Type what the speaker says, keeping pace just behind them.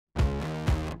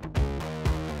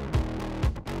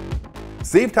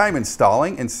Save time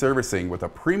installing and servicing with a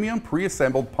premium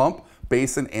pre-assembled pump,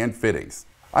 basin, and fittings.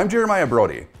 I'm Jeremiah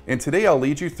Brody, and today I'll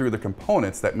lead you through the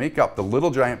components that make up the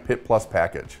Little Giant Pit+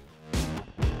 package.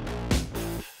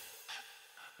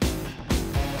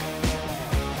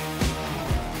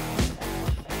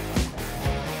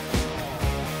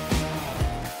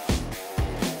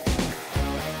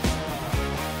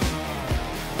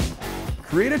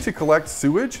 Created to collect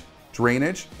sewage,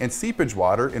 drainage, and seepage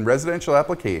water in residential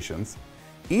applications,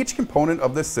 each component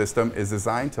of this system is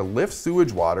designed to lift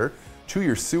sewage water to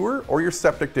your sewer or your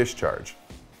septic discharge,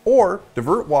 or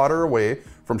divert water away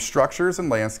from structures and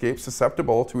landscapes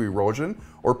susceptible to erosion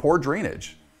or poor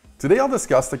drainage. Today I'll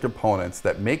discuss the components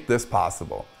that make this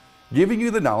possible, giving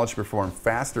you the knowledge to perform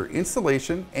faster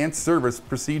installation and service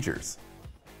procedures.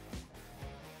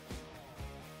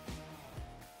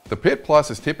 The Pit+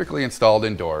 is typically installed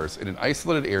indoors in an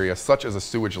isolated area such as a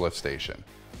sewage lift station.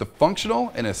 The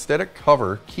functional and aesthetic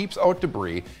cover keeps out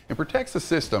debris and protects the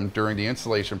system during the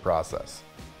installation process.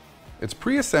 Its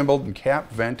pre-assembled and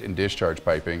capped vent and discharge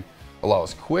piping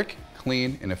allows quick,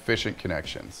 clean, and efficient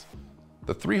connections.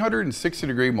 The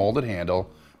 360-degree molded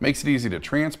handle makes it easy to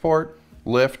transport,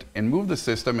 lift, and move the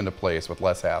system into place with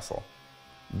less hassle.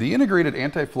 The integrated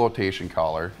anti-floatation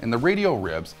collar and the radial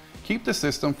ribs keep the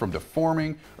system from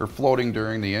deforming or floating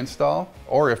during the install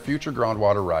or if future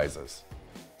groundwater rises.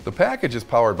 The package is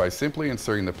powered by simply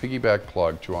inserting the PIGGYBACK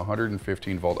plug to a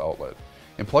 115-volt outlet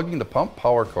and plugging the pump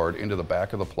power cord into the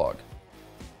back of the plug.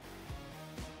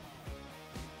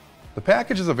 The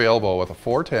package is available with a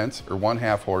 4/10 or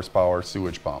 1/2 horsepower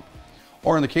sewage pump,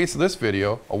 or in the case of this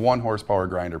video, a 1 horsepower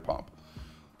grinder pump.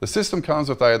 The system comes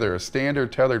with either a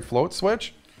standard tethered float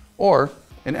switch or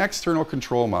an external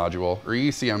control module or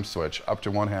ECM switch up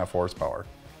to 1/2 horsepower.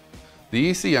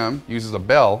 The ECM uses a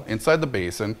bell inside the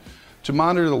basin to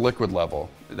monitor the liquid level.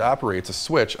 It operates a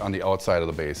switch on the outside of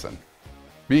the basin.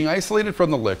 Being isolated from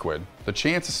the liquid, the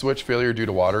chance of switch failure due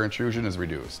to water intrusion is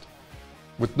reduced.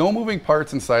 With no moving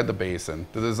parts inside the basin,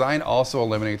 the design also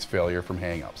eliminates failure from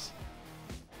hang-ups.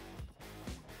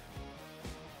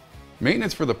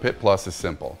 Maintenance for the Pit+ is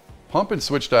simple. Pump and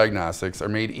switch diagnostics are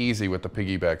made easy with the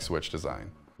PIGGYBACK switch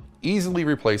design. Easily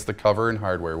replace the cover and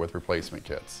hardware with replacement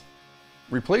kits.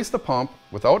 Replace the pump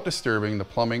without disturbing the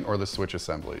plumbing or the switch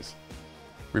assemblies.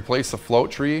 Replace the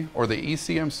float tree or the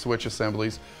ECM switch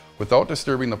assemblies without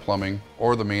disturbing the plumbing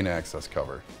or the main access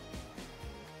cover.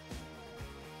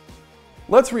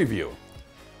 Let's review.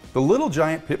 The Little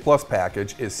Giant Pit+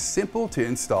 package is simple to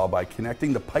install by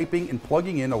connecting the piping and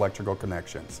plugging in electrical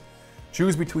connections.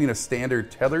 Choose between a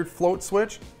standard tethered float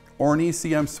switch or an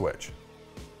ECM switch.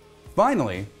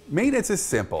 Finally, maintenance is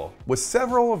simple with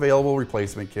several available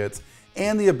replacement kits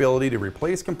and the ability to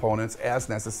replace components as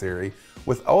necessary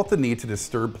without the need to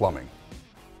disturb plumbing.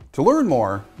 To learn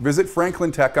more, visit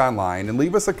Franklin Tech online and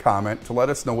leave us a comment to let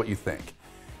us know what you think.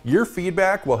 Your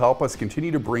feedback will help us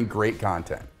continue to bring great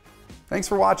content. Thanks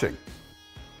for watching.